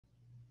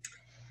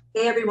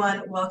Hey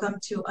everyone, welcome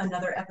to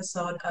another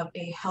episode of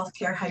A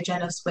Healthcare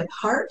Hygienist with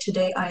Heart.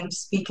 Today I am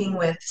speaking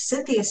with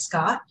Cynthia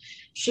Scott.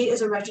 She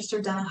is a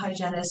registered dental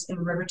hygienist in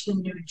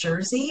Riverton, New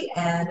Jersey,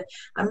 and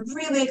I'm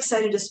really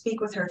excited to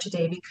speak with her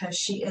today because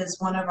she is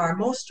one of our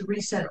most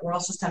recent Oral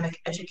Systemic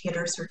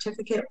Educator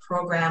Certificate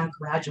Program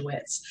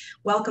graduates.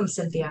 Welcome,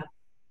 Cynthia.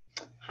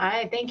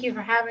 Hi, thank you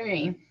for having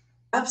me.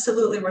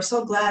 Absolutely. We're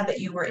so glad that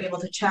you were able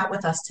to chat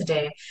with us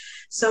today.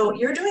 So,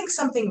 you're doing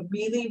something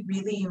really,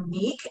 really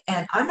unique,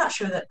 and I'm not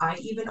sure that I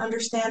even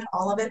understand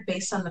all of it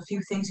based on the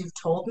few things you've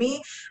told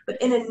me.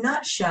 But in a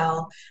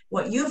nutshell,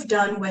 what you've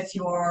done with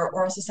your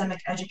oral systemic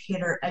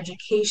educator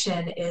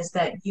education is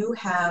that you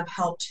have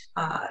helped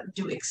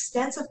do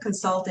extensive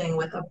consulting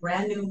with a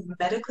brand new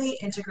medically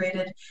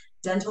integrated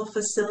dental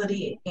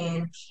facility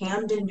in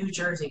Camden, New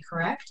Jersey,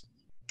 correct?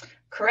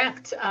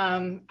 Correct.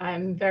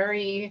 I'm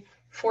very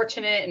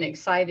fortunate and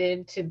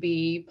excited to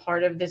be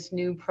part of this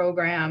new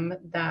program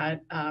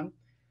that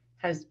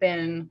has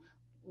been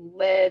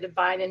led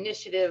by an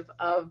initiative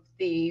of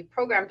the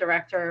program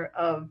director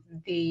of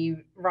the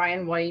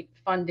Ryan White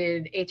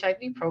funded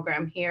HIV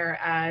program here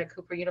at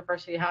Cooper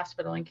University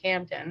Hospital in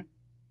Camden.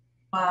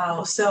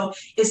 Wow. So,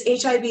 is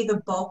HIV the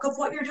bulk of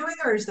what you're doing,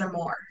 or is there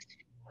more?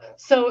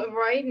 So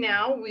right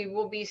now we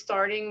will be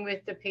starting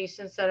with the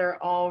patients that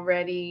are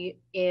already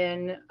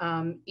in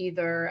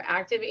either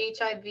active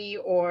HIV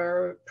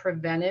or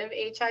preventive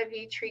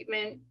HIV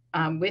treatment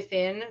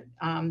within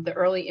the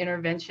early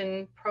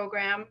intervention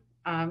program.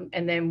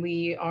 And then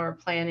we are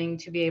planning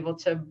to be able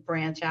to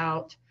branch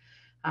out,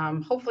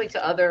 hopefully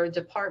to other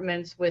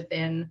departments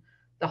within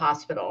the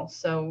hospital.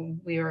 So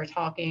we are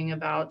talking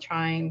about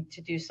trying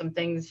to do some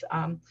things.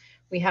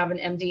 We have an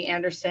MD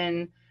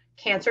Anderson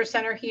Cancer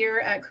Center here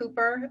at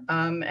Cooper,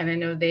 and I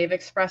know they've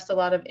expressed a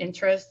lot of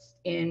interest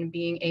in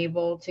being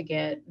able to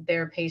get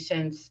their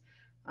patients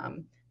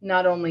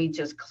not only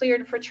just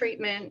cleared for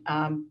treatment,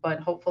 but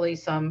hopefully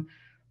some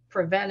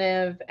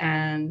preventive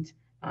and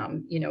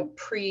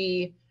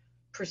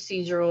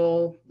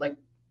pre-procedural, like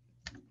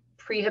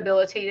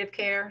prehabilitative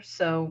care.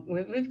 So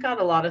we've got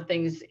a lot of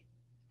things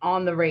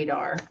on the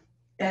radar.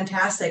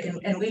 Fantastic.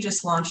 And we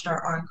just launched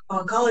our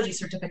oncology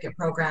certificate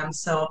program.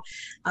 So,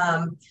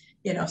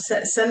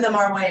 send them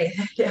our way.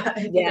 Yeah,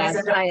 if you guys Yes,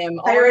 end up I am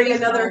hiring already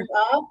another. signed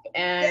up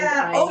and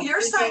Yeah. I Oh, am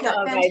you're thinking signed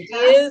up. of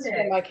ideas for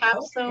Fantastic. my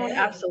capstone. Okay.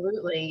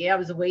 Absolutely. Yeah, I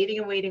was waiting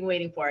and waiting,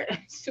 waiting for it.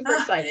 Super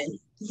Ah, excited.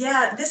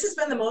 yeah, this has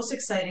been the most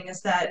exciting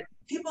is that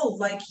people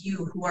like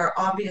you who are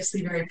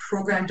obviously very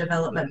program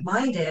development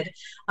minded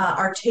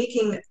are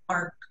taking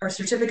our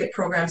certificate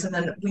programs, and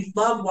then we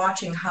love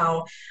watching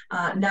how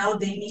now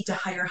they need to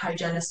hire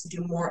hygienists to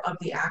do more of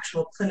the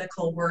actual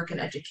clinical work and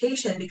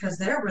education because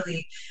they're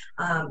really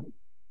um,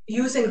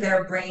 using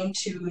their brain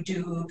to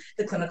do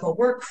the clinical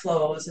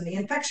workflows and the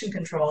infection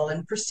control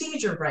and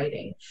procedure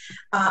writing.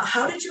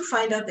 How did you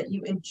find out that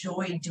you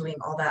enjoyed doing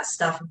all that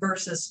stuff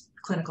versus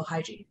clinical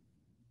hygiene?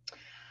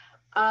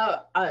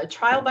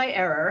 Trial by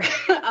error.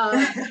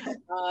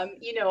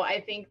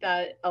 I think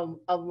that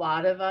a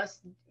lot of us,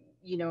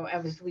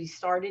 as we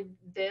started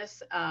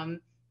this,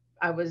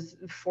 I was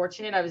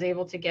fortunate. I was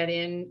able to get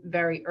in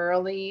very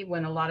early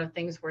when a lot of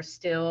things were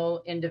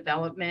still in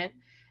development.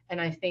 And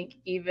I think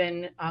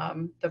even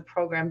the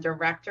program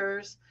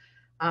directors,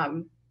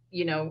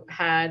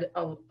 had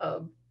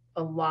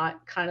a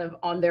lot kind of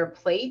on their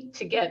plate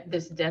to get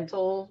this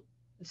dental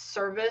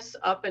service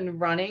up and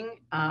running.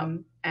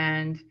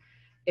 And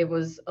it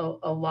was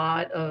a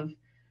lot of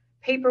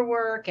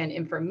paperwork and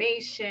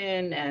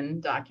information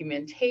and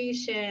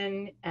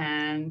documentation.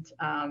 And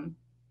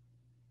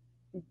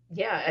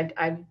yeah,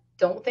 I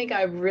don't think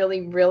I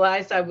really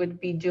realized I would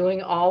be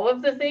doing all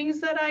of the things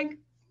that I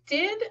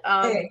did.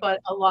 Hey, But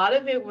a lot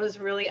of it was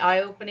really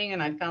eye opening,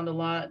 and I found a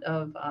lot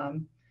of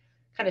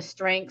kind of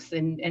strengths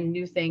and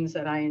new things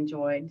that I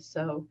enjoyed.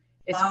 So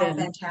it's wow, been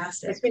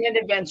fantastic. it's been an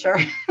adventure.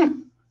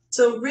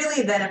 So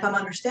really then, if I'm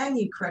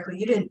understanding you correctly,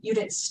 you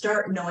didn't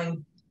start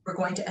knowing we're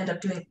going to end up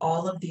doing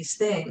all of these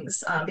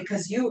things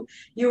because you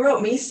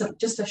wrote me some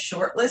just a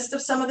short list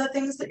of some of the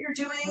things that you're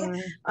doing: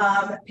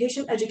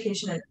 patient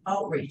education and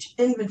outreach,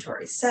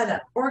 inventory,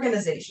 setup,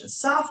 organization,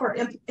 software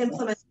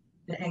implementation,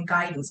 and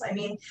guidance. I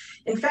mean,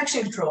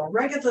 infection control,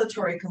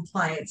 regulatory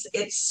compliance.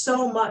 It's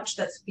so much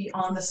that's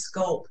beyond the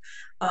scope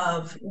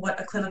of what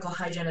a clinical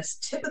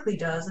hygienist typically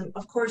does. And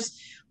of course,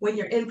 when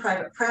you're in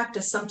private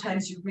practice,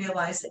 sometimes you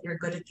realize that you're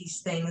good at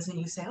these things and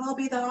you say, oh, I'll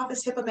be the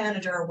office HIPAA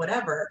manager or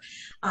whatever.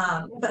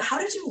 But how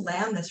did you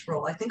land this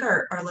role? I think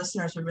our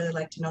listeners would really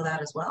like to know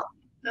that as well.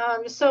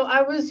 So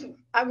I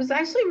was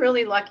actually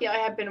really lucky. I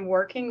had been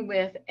working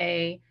with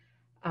a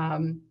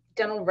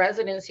dental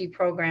residency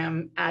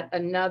program at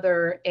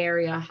another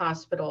area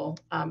hospital,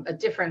 a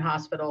different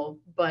hospital,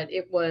 but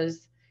it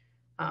was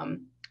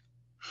um,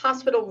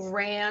 hospital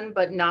ran,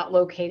 but not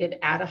located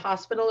at a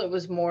hospital. It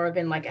was more of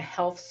in like a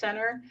health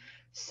center.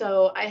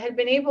 So I had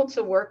been able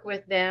to work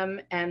with them,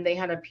 and they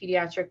had a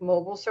pediatric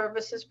mobile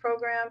services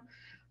program.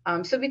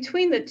 So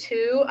between the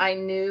two, I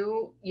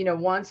knew,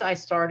 once I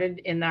started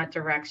in that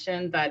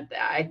direction,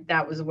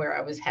 that was where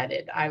I was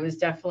headed. I was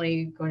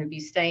definitely going to be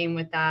staying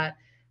with that.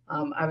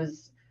 I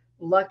was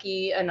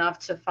lucky enough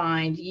to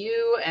find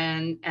you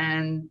and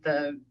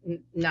the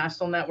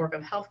National Network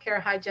of Healthcare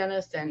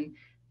Hygienists and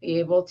be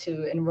able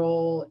to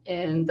enroll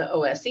in the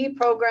OSE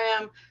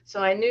program.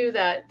 So I knew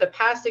that the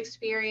past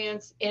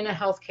experience in a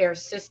healthcare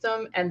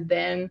system and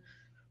then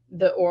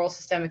the oral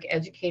systemic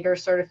educator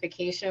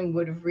certification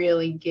would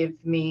really give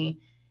me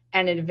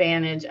an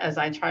advantage as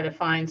I try to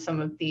find some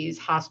of these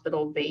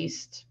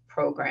hospital-based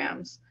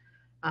programs.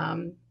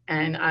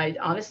 And I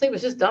honestly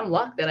was just dumb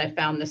luck that I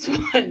found this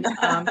one.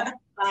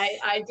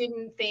 I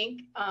didn't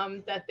think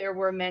that there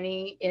were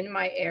many in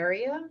my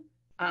area.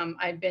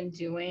 I've been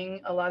doing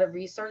a lot of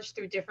research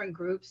through different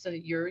groups,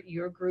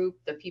 your group,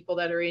 the people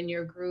that are in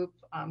your group,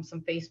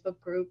 some Facebook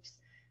groups.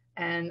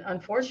 And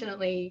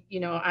unfortunately,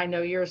 I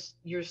know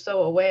you're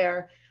so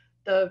aware,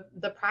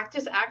 the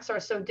practice acts are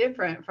so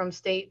different from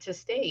state to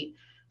state.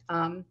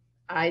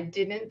 I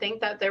didn't think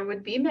that there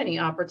would be many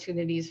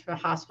opportunities for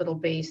hospital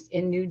based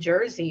in New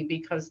Jersey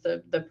because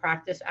the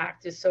practice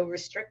act is so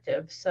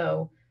restrictive.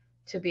 So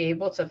to be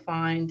able to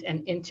find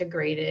an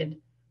integrated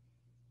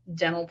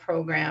dental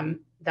program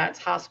that's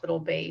hospital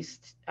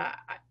based,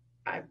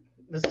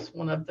 this is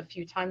one of the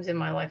few times in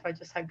my life I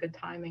just had good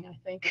timing, I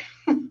think.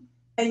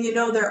 And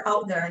they're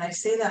out there, and I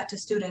say that to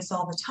students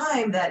all the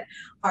time that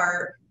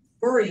are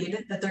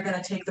worried that they're going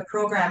to take the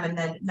program and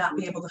then not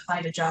be able to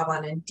find a job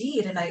on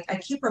Indeed. And I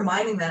keep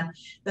reminding them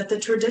that the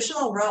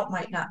traditional route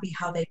might not be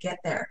how they get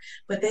there,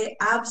 but they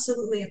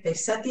absolutely, if they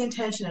set the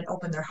intention and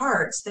open their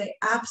hearts, they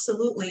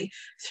absolutely,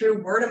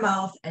 through word of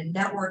mouth and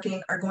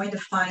networking, are going to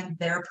find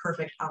their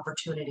perfect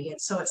opportunity.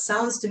 And so it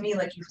sounds to me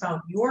like you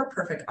found your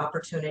perfect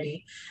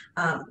opportunity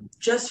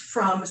just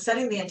from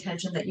setting the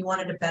intention that you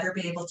wanted to better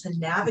be able to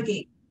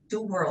navigate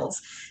two worlds,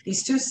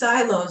 these two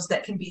silos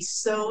that can be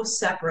so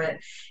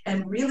separate,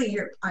 and really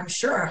you're, I'm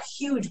sure, a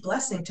huge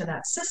blessing to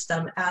that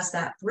system as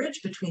that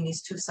bridge between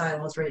these two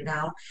silos right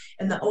now.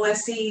 And the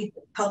OSE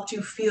helped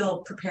you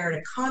feel prepared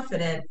and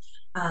confident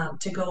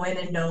to go in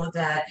and know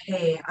that,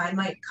 hey, I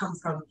might come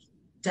from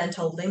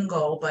dental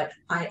lingo, but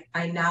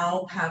I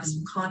now have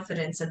some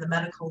confidence in the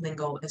medical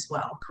lingo as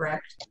well,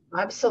 correct?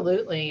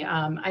 Absolutely.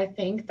 I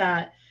think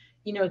that,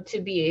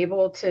 to be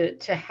able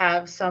to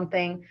have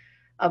something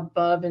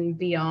above and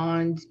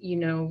beyond,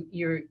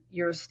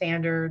 your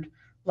standard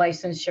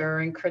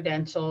licensure and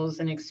credentials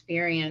and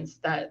experience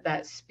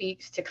that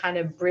speaks to kind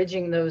of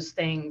bridging those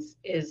things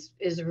is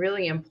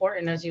really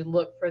important as you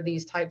look for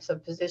these types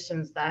of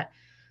positions that,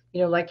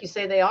 like you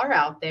say, they are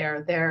out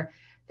there.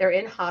 They're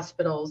in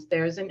hospitals,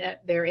 they're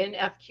in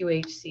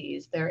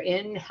FQHCs, they're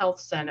in health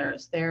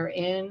centers, they're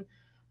in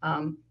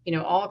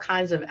all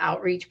kinds of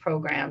outreach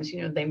programs.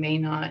 They may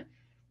not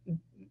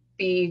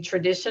be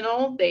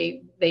traditional,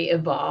 they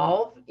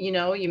evolve.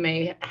 You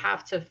may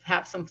have to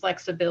have some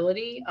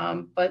flexibility,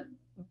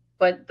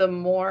 but the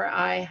more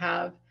I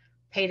have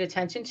paid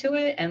attention to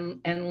it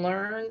and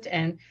learned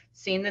and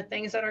seen the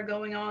things that are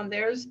going on,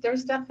 there's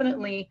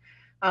definitely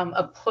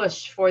a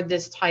push for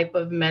this type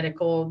of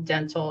medical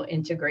dental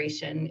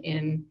integration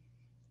in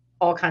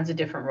all kinds of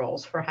different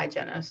roles for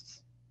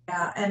hygienists.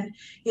 Yeah, and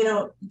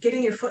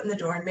getting your foot in the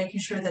door and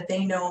making sure that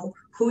they know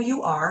who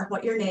you are,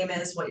 what your name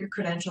is, what your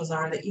credentials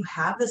are, that you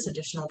have this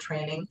additional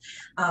training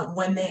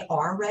when they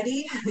are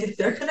ready. If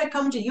they're going to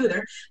come to you,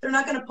 they're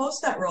not going to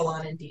post that role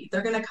on Indeed.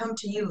 They're going to come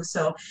to you.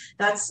 So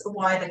that's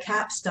why the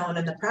capstone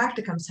and the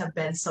practicums have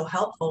been so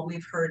helpful.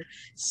 We've heard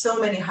so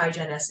many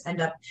hygienists end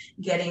up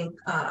getting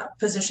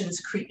positions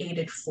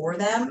created for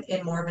them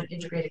in more of an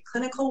integrated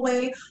clinical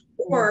way,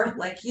 or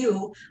like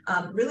you,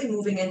 really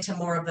moving into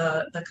more of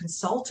the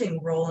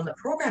consulting role and the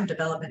program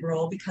development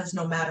role, because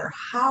no matter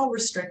how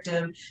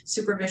restrictive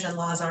supervision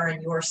laws are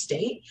in your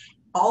state,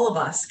 all of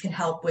us can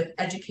help with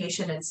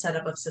education and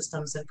setup of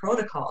systems and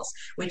protocols,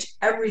 which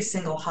every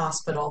single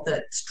hospital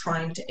that's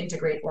trying to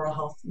integrate oral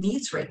health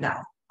needs right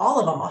now. All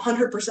of them,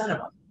 100% of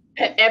them.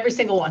 Every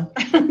single one.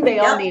 They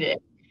all need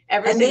it.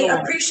 Every and single they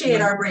one.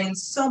 appreciate our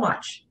brains so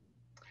much.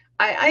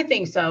 I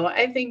think so.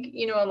 I think,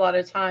 a lot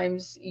of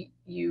times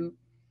you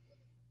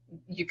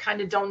kind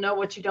of don't know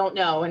what you don't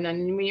know. And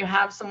then when you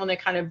have someone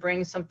that kind of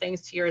brings some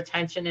things to your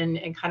attention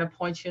and kind of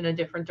points you in a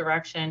different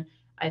direction,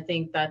 I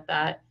think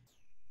that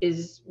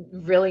is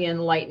really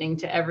enlightening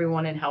to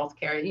everyone in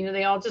healthcare.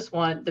 They all just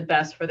want the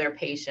best for their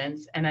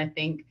patients. And I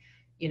think,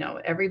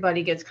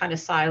 everybody gets kind of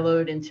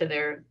siloed into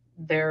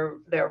their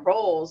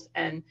roles.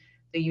 And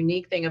the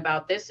unique thing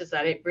about this is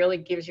that it really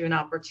gives you an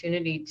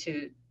opportunity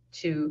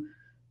to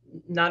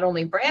not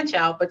only branch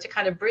out, but to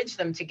kind of bridge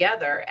them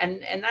together.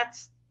 And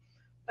that's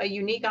a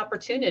unique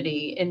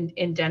opportunity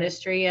in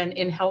dentistry and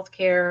in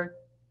healthcare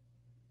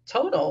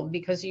total,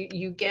 because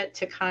you get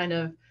to kind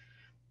of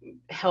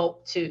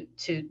help to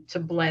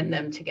blend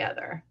them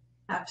together.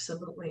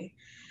 Absolutely.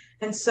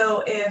 And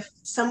so if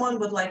someone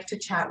would like to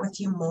chat with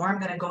you more, I'm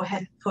going to go ahead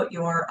and put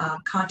your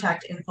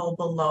contact info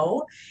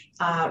below,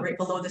 right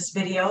below this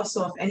video.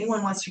 So if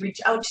anyone wants to reach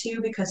out to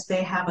you because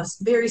they have a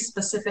very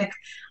specific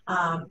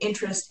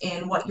interest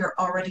in what you're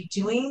already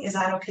doing, is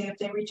that okay if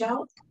they reach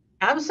out?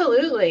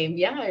 Absolutely.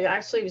 Yeah, I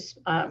actually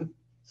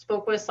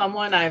spoke with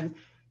someone. I've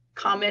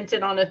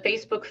commented on a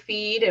Facebook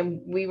feed and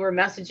we were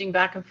messaging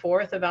back and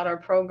forth about our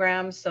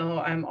program. So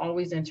I'm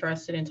always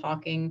interested in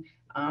talking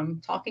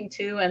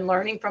to and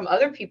learning from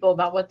other people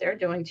about what they're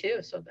doing too.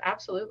 So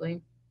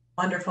absolutely.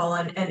 Wonderful.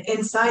 And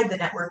inside the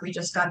network, we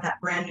just got that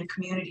brand new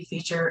community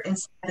feature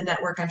inside the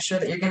network. I'm sure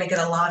that you're going to get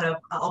a lot of,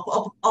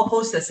 I'll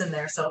post this in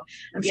there. So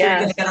I'm sure you're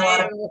going to Yes, get a I lot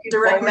of am looking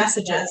direct forward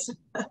to that. messages.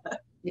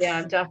 Yeah,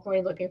 I'm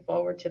definitely looking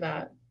forward to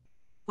that.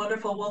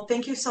 Wonderful. Well,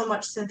 thank you so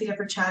much, Cynthia,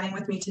 for chatting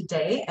with me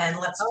today. And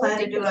Oh,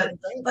 thank you.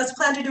 let's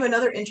plan to do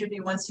another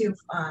interview once you've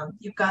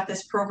got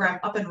this program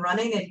up and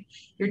running and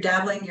you're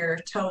dabbling your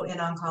toe in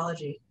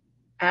oncology.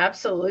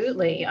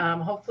 Absolutely.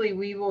 Hopefully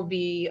we will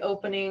be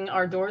opening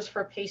our doors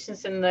for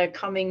patients in the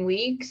coming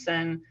weeks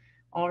and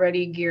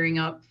already gearing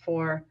up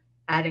for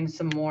adding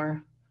some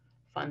more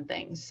fun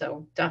things.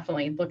 So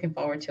definitely looking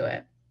forward to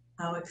it.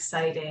 How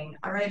exciting.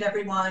 All right,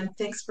 everyone.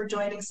 Thanks for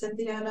joining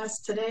Cynthia and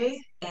us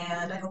today.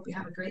 And I hope you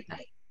have a great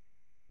night.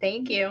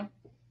 Thank you.